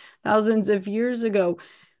DoorDash thousands of years ago.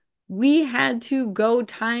 We had to go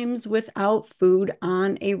times without food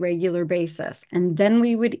on a regular basis, and then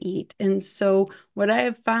we would eat. And so, what I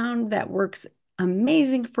have found that works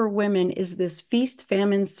amazing for women is this feast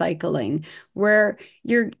famine cycling, where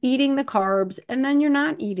you're eating the carbs and then you're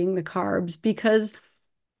not eating the carbs because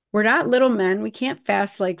we're not little men. We can't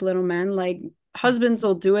fast like little men. Like husbands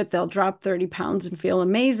will do it, they'll drop 30 pounds and feel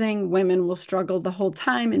amazing. Women will struggle the whole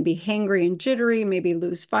time and be hangry and jittery, maybe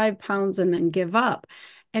lose 5 pounds and then give up.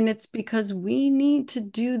 And it's because we need to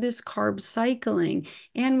do this carb cycling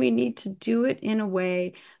and we need to do it in a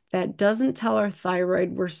way that doesn't tell our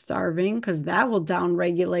thyroid we're starving because that will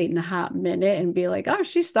downregulate in a hot minute and be like, oh,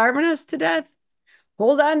 she's starving us to death,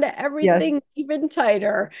 hold on to Yes. everything even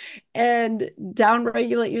tighter and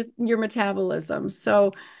downregulate your metabolism.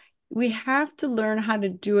 So we have to learn how to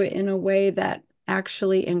do it in a way that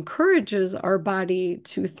actually encourages our body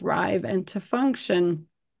to thrive and to function.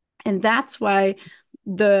 And that's why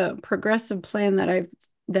the progressive plan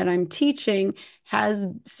that I'm teaching has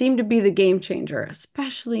seemed to be the game changer,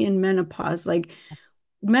 especially in menopause. Like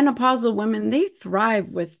menopausal women, they thrive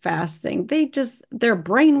with fasting. Their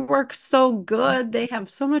brain works so good. They have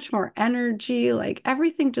so much more energy. Like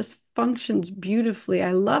everything just functions beautifully.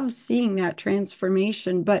 I love seeing that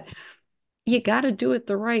transformation, but you got to do it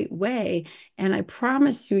the right way. And I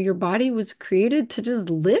promise you, your body was created to just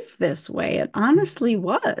live this way. It honestly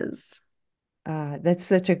was. That's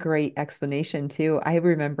such a great explanation too. I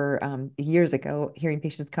remember years ago hearing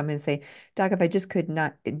patients come in and say, Doc, if I just could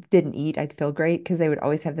not, didn't eat, I'd feel great because they would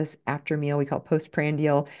always have this after meal we call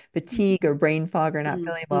postprandial fatigue or brain fog or not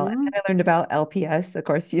feeling well. And Mhm. then I learned about LPS, of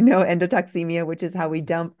course, endotoxemia, which is how we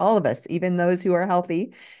dump all of us, even those who are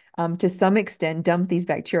healthy, to some extent, dump these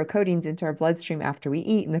bacterial coatings into our bloodstream after we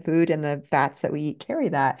eat, and the food and the fats that we eat carry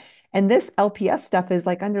that. And this LPS stuff is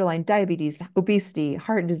like underlying diabetes, obesity,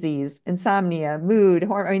 heart disease, insomnia, mood,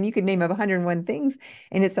 I mean, you could name of 101 things,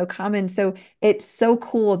 and it's so common. So it's so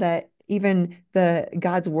cool that even the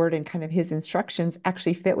God's word and kind of his instructions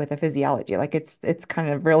actually fit with the physiology. Like it's kind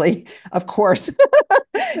of really, of course,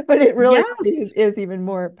 but it really Yes. is even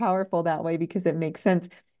more powerful that way because it makes sense.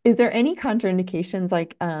 Is there any contraindications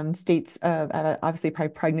like states of obviously probably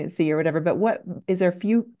pregnancy or whatever, but what is there a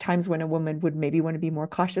few times when a woman would maybe want to be more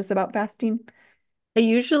cautious about fasting? I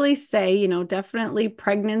usually say, definitely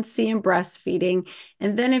pregnancy and breastfeeding.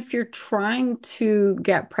 And then if you're trying to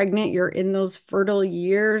get pregnant, you're in those fertile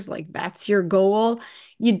years, like that's your goal.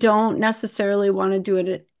 You don't necessarily want to do it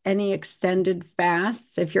at any extended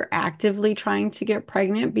fasts if you're actively trying to get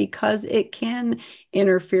pregnant because it can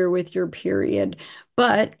interfere with your period.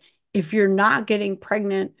 But if you're not getting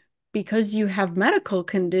pregnant, because you have medical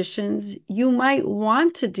conditions, you might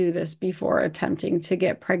want to do this before attempting to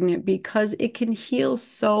get pregnant because it can heal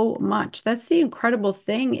so much. That's the incredible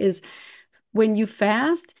thing is when you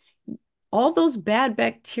fast, all those bad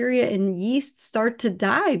bacteria and yeast start to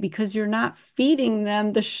die because you're not feeding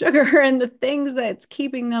them the sugar and the things that's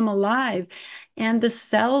keeping them alive. And the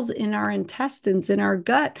cells in our intestines, in our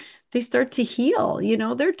gut, they start to heal.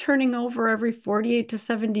 They're turning over every 48 to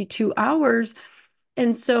 72 hours,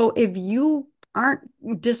 and so if you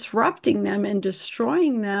aren't disrupting them and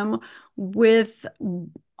destroying them with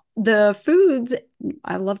the foods,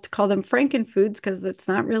 I love to call them frankenfoods because that's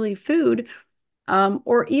not really food.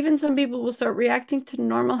 Or even some people will start reacting to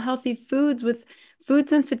normal, healthy foods with food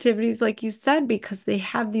sensitivities, like you said, because they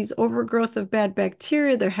have these overgrowth of bad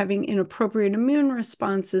bacteria. They're having inappropriate immune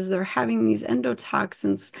responses. They're having these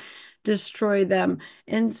endotoxins destroy them.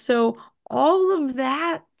 And so all of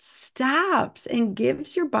that stops and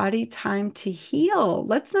gives your body time to heal.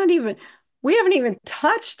 We haven't even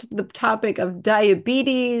touched the topic of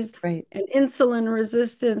diabetes Right. and insulin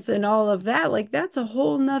resistance and all of that. Like that's a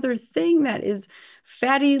whole nother thing that is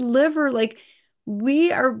fatty liver. Like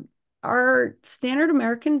we are our standard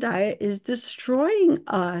American diet is destroying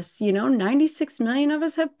us. 96 million of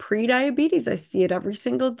us have pre-diabetes. I see it every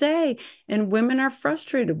single day. And women are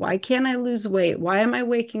frustrated. Why can't I lose weight? Why am I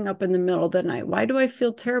waking up in the middle of the night? Why do I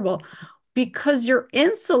feel terrible? Because your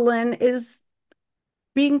insulin is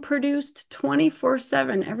being produced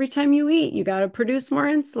 24/7. Every time you eat, you got to produce more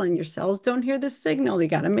insulin. Your cells don't hear the signal. You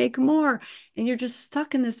got to make more. And you're just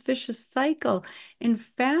stuck in this vicious cycle. And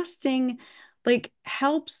fasting like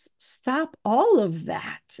helps stop all of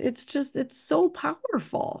that. It's so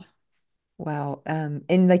powerful. Wow.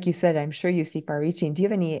 And like you said, I'm sure you see far-reaching. Do you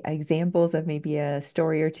have any examples of maybe a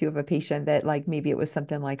story or two of a patient that like maybe it was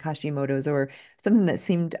something like Hashimoto's or something that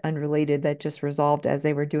seemed unrelated that just resolved as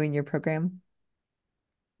they were doing your program?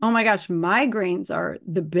 Oh my gosh, migraines are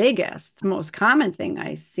the biggest, most common thing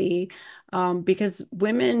I see because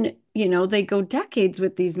women, they go decades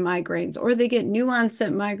with these migraines or they get new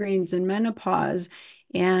onset migraines in menopause.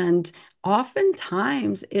 And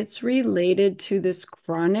oftentimes it's related to this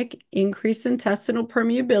chronic increased intestinal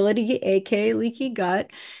permeability, aka leaky gut,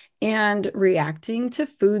 and reacting to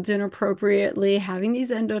foods inappropriately, having these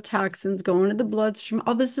endotoxins go into the bloodstream,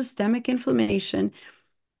 all the systemic inflammation.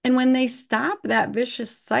 And when they stop that vicious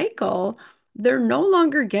cycle, they're no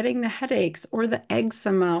longer getting the headaches or the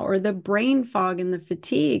eczema or the brain fog and the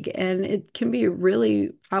fatigue. And it can be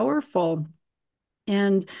really powerful.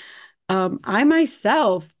 And I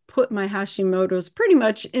myself put my Hashimoto's pretty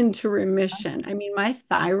much into remission. I mean, my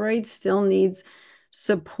thyroid still needs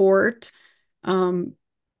support.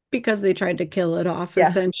 Because they tried to kill it off Yeah.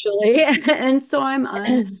 essentially. And so I'm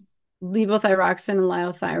on levothyroxine and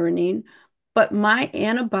liothyronine. But my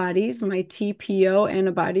antibodies, my TPO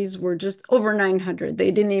antibodies were just over 900.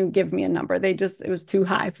 They didn't even give me a number. It was too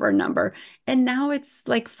high for a number. And now it's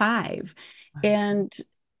like 5. And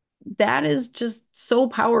that is just so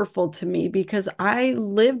powerful to me because I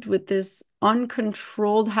lived with this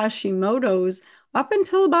uncontrolled Hashimoto's up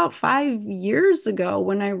until about 5 years ago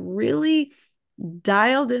when I really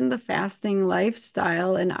dialed in the fasting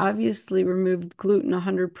lifestyle and obviously removed gluten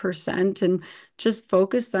 100% and just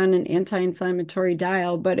focused on an anti-inflammatory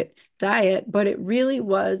diet, but it really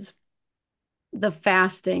was the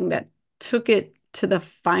fasting that took it to the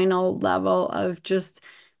final level of just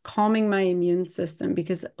calming my immune system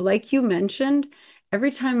because like you mentioned, every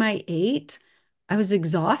time I ate, I was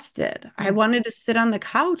exhausted. I wanted to sit on the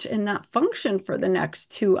couch and not function for the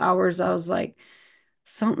next 2 hours. I was like,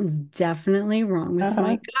 something's definitely wrong with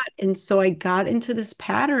my Uh-huh. gut. And so I got into this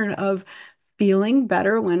pattern of feeling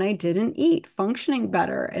better when I didn't eat, functioning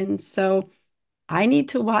better. And so I need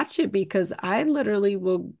to watch it because I literally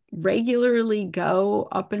will regularly go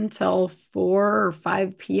up until 4 or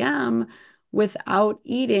 5 p.m. without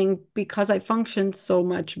eating because I function so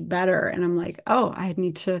much better. And I'm like, oh, I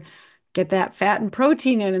need to get that fat and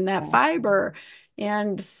protein in and that fiber.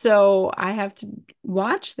 And so I have to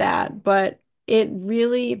watch that. But it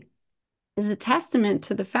really is a testament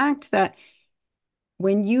to the fact that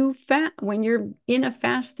when you're in a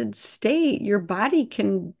fasted state, your body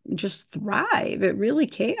can just thrive. It really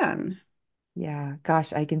can. Yeah,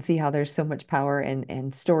 gosh, I can see how there's so much power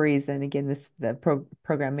and stories. And again, the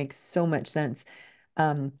program makes so much sense.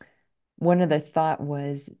 Um, One other thought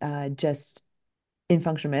was just in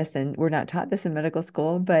functional medicine, we're not taught this in medical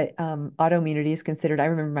school, but autoimmunity is considered. I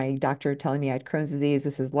remember my doctor telling me I had Crohn's disease.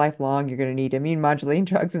 This is lifelong. You're going to need immune modulating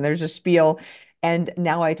drugs, and there's a spiel. And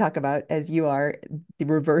now I talk about, as you are,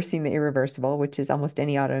 reversing the irreversible, which is almost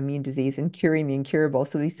any autoimmune disease, and curing the incurable.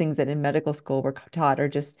 So these things that in medical school we're taught are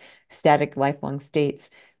just static, lifelong states.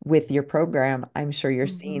 With your program, I'm sure you're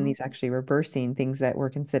seeing Mhm. these actually reversing things that were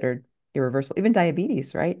considered irreversible, even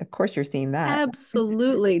diabetes, right? Of course, you're seeing that.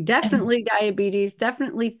 Absolutely. Definitely diabetes,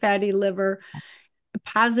 definitely fatty liver,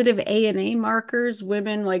 positive ANA markers,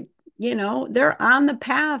 women like, they're on the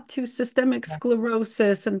path to systemic Yeah.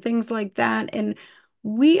 sclerosis and things like that. And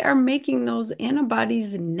we are making those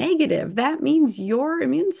antibodies negative. That means your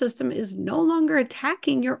immune system is no longer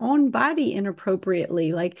attacking your own body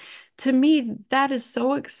inappropriately. Like, to me, that is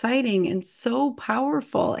so exciting and so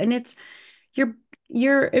powerful. And it's your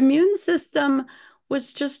your immune system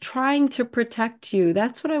was just trying to protect you.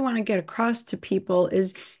 That's what I want to get across to people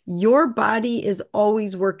is your body is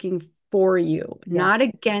always working for you, Yeah. not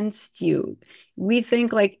against you. We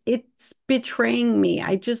think like it's betraying me.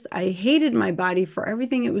 I hated my body for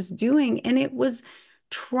everything it was doing, and it was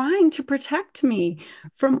trying to protect me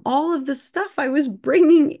from all of the stuff I was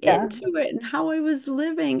bringing Yeah. into it and how I was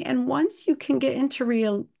living. And once you can get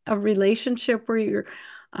into a relationship where you're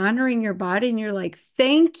honoring your body and you're like,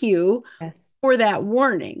 thank you Yes. for that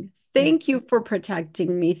warning. Yeah. Thank you for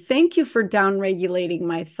protecting me. Thank you for down regulating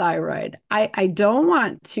my thyroid. I don't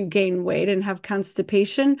want to gain weight and have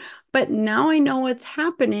constipation, but now I know what's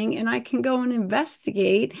happening and I can go and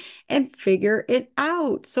investigate and figure it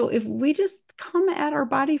out. So if we just come at our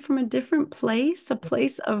body from a different place, a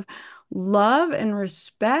place of love and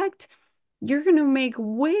respect, you're going to make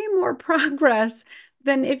way more progress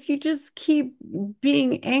than if you just keep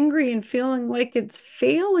being angry and feeling like it's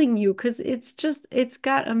failing you, because it's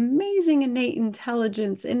got amazing innate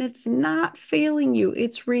intelligence and it's not failing you.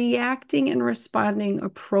 It's reacting and responding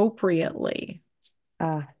appropriately.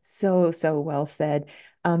 So well said.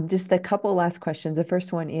 Just a couple last questions. The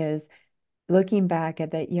first one is looking back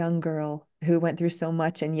at that young girl who went through so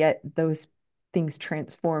much and yet those things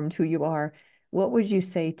transformed who you are. What would you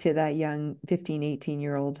say to that young 15,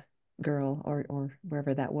 18-year-old girl or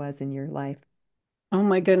wherever that was in your life? Oh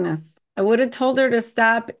my goodness. I would have told her to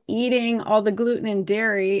stop eating all the gluten and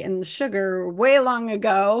dairy and the sugar way long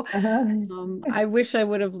ago. Uh-huh. I wish I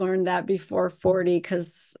would have learned that before 40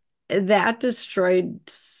 because that destroyed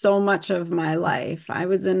so much of my life. I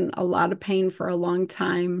was in a lot of pain for a long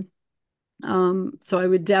time. So I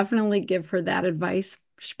would definitely give her that advice.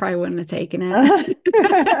 She probably wouldn't have taken it.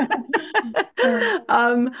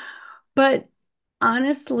 Um, but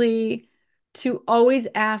honestly, to always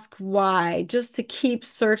ask why, just to keep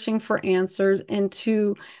searching for answers and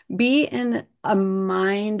to be in a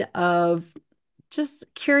mind of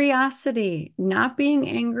just curiosity, not being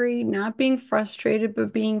angry, not being frustrated,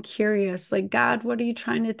 but being curious. Like, God, what are you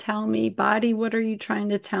trying to tell me? Body, what are you trying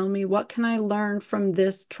to tell me? What can I learn from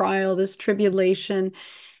this trial, this tribulation?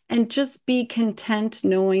 And just be content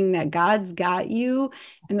knowing that God's got you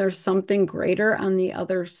and there's something greater on the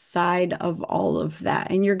other side of all of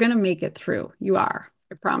that. And you're going to make it through. You are,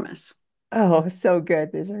 I promise. Oh, so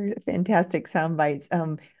good. These are fantastic sound bites.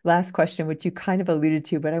 Last question, which you kind of alluded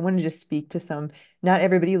to, but I want to just speak to some. Not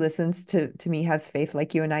everybody listens to me has faith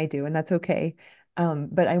like you and I do, and that's okay.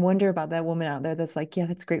 But I wonder about that woman out there that's like, yeah,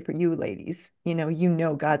 that's great for you, ladies. You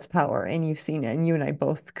know God's power and you've seen it, and you and I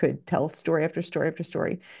both could tell story after story after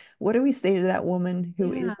story. What do we say to that woman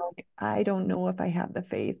who is Yeah. like, I don't know if I have the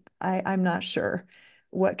faith. I'm not sure.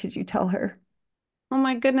 What could you tell her? Oh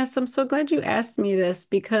my goodness. I'm so glad you asked me this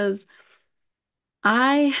because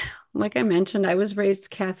I, like I mentioned, I was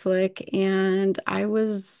raised Catholic and I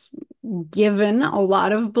was given a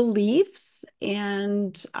lot of beliefs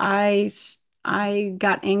and I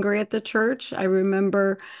got angry at the church. I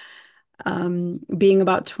remember being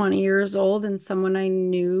about 20 years old and someone I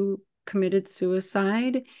knew committed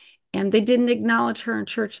suicide and they didn't acknowledge her in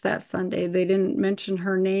church that Sunday. They didn't mention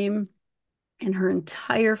her name and her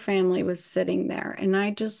entire family was sitting there. And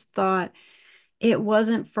I just thought, it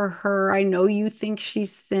wasn't for her. I know you think she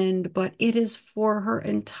sinned, but it is for her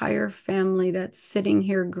entire family that's sitting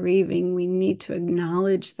here grieving. We need to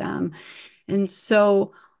acknowledge them. And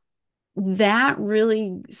so that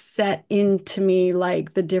really set into me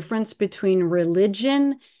like the difference between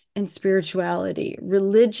religion and spirituality,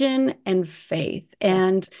 religion and faith. Yeah.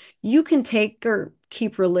 And you can take or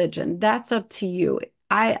keep religion. That's up to you.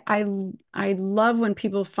 I love when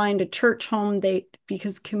people find a church home,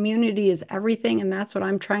 because community is everything, and that's what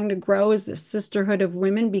I'm trying to grow, is the sisterhood of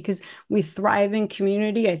women, because we thrive in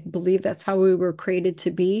community. I believe that's how we were created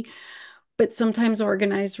to be. But sometimes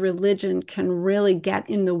organized religion can really get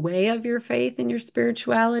in the way of your faith and your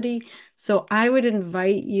spirituality. So I would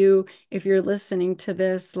invite you, if you're listening to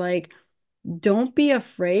this, like, don't be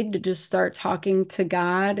afraid to just start talking to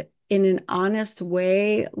God in an honest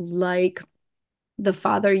way, like the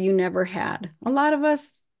father you never had. A lot of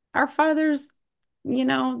us, our fathers, they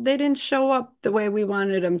didn't show up the way we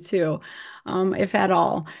wanted them to, if at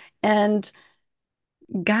all. And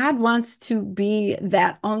God wants to be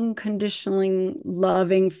that unconditionally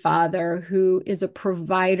loving father who is a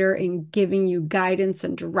provider and giving you guidance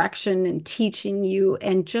and direction and teaching you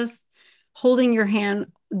and just holding your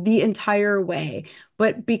hand the entire way.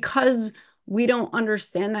 But because we don't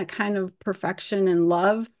understand that kind of perfection and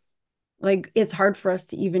love, like, it's hard for us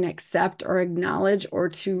to even accept or acknowledge or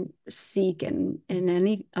to seek in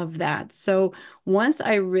any of that. So once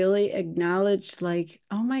I really acknowledged, like,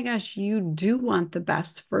 oh my gosh, you do want the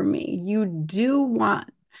best for me.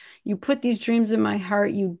 You put these dreams in my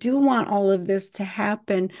heart. You do want all of this to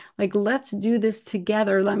happen. Like, let's do this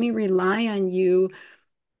together. Let me rely on you.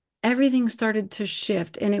 Everything started to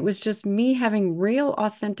shift. And it was just me having real,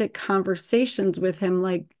 authentic conversations with him.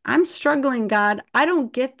 Like, I'm struggling, God. I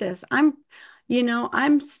don't get this. I'm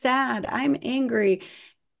sad. I'm angry.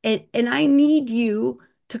 And I need you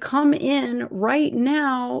to come in right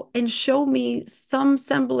now and show me some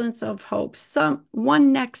semblance of hope, some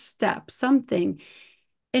one next step, something.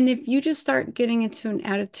 And if you just start getting into an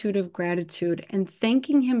attitude of gratitude and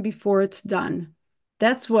thanking him before it's done,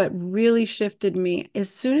 that's what really shifted me. As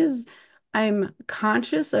soon as I'm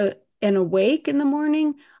conscious and awake in the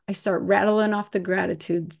morning, I start rattling off the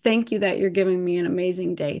gratitude. Thank you that you're giving me an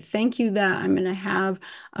amazing day. Thank you that I'm going to have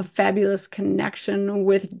a fabulous connection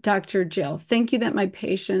with Dr. Jill. Thank you that my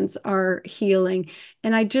patients are healing.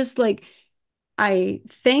 And I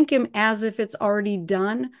thank him as if it's already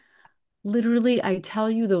done. Literally, I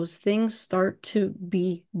tell you, those things start to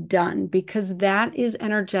be done, because that is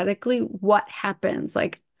energetically what happens.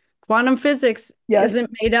 Like, quantum physics Yes.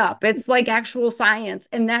 isn't made up. It's like actual science.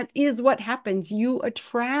 And that is what happens. You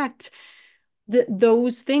attract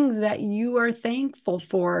those things that you are thankful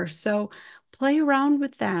for. So play around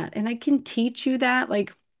with that. And I can teach you that.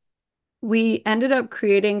 Like, we ended up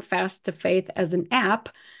creating Fast to Faith as an app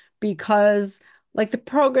because, like, the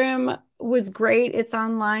program was great. It's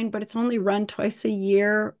online, but it's only run twice a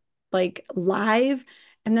year, like live.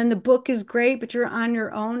 And then the book is great, but you're on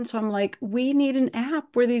your own. So I'm like, we need an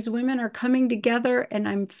app where these women are coming together, and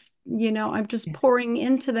I'm just pouring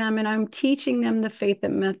into them, and I'm teaching them the faith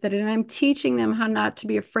method, and I'm teaching them how not to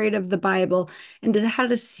be afraid of the Bible, and how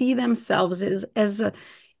to see themselves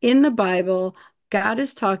in the Bible. God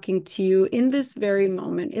is talking to you in this very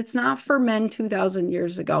moment. It's not for men 2,000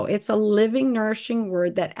 years ago. It's a living, nourishing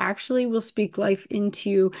word that actually will speak life into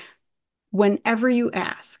you whenever you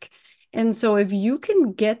ask. And so if you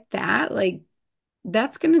can get that, like,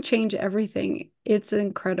 that's going to change everything. It's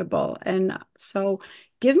incredible. And so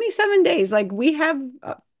give me 7 days. Like, we have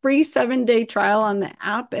a free 7-day trial on the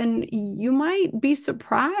app, and you might be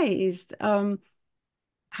surprised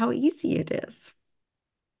how easy it is.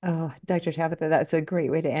 Oh, Dr. Tabitha, that's a great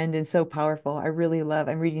way to end and so powerful. I'm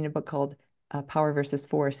reading a book called Power versus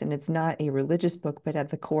Force, and it's not a religious book, but at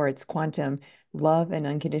the core, it's quantum love and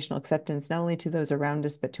unconditional acceptance, not only to those around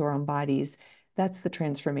us, but to our own bodies. That's the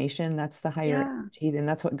transformation. That's the higher Yeah. energy. And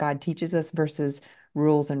that's what God teaches us versus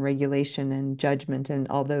rules and regulation and judgment and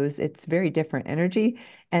all those. It's very different energy.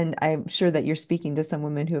 And I'm sure that you're speaking to some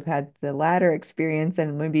women who have had the latter experience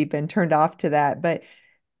and maybe been turned off to that. But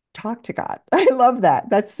talk to God. I love that.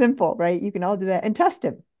 That's simple, right? You can all do that and test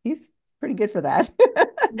him. He's pretty good for that.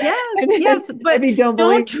 Yes, And yes, if but you don't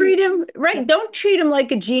don't believe treat him yeah. right. Don't treat him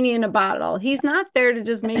like a genie in a bottle. He's not there to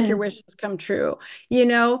just make your wishes come true. You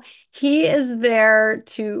know, he is there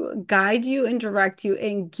to guide you and direct you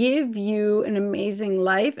and give you an amazing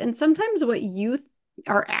life. And sometimes what you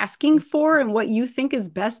are asking for and what you think is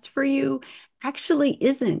best for you actually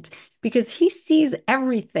isn't, because he sees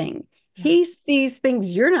everything. Yeah. He sees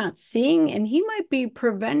things you're not seeing, and he might be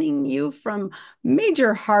preventing you from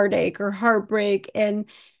major heartache or heartbreak. And,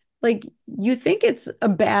 like, you think it's a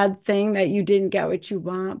bad thing that you didn't get what you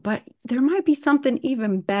want, but there might be something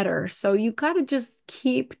even better. So you got to just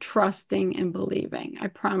keep trusting and believing. I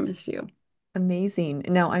promise you. Amazing.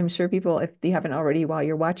 Now, I'm sure people, if they haven't already, while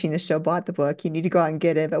you're watching the show, bought the book, you need to go out and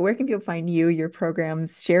get it. But where can people find you, your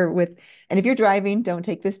programs, share with, and if you're driving, don't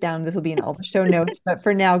take this down. This will be in all the show notes. But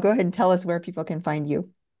for now, go ahead and tell us where people can find you.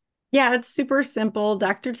 Yeah, it's super simple.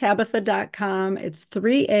 drtabatha.com. It's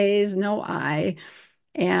 3 A's, no I.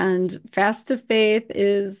 And Fast to Faith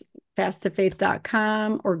is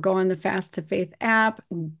fasttofaith.com, or go on the Fast to Faith app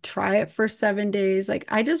and try it for 7 days. Like,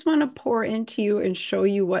 I just want to pour into you and show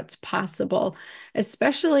you what's possible,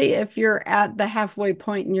 especially if you're at the halfway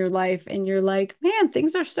point in your life and you're like, man,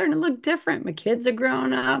 things are starting to look different. My kids are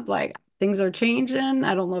growing up, like things are changing.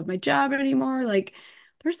 I don't love my job anymore. Like,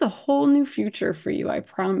 there's a whole new future for you, I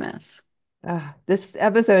promise. This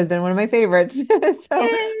episode has been one of my favorites. So,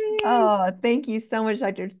 Yay! oh, thank you so much,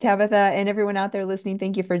 Dr. Tabatha, and everyone out there listening.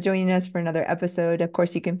 Thank you for joining us for another episode. Of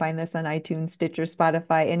course, you can find this on iTunes, Stitcher,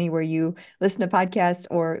 Spotify, anywhere you listen to podcasts,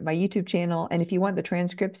 or my YouTube channel. And if you want the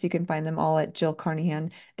transcripts, you can find them all at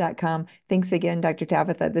jillcarnahan.com. Thanks again, Dr.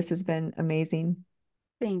 Tabatha. This has been amazing.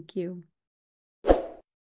 Thank you.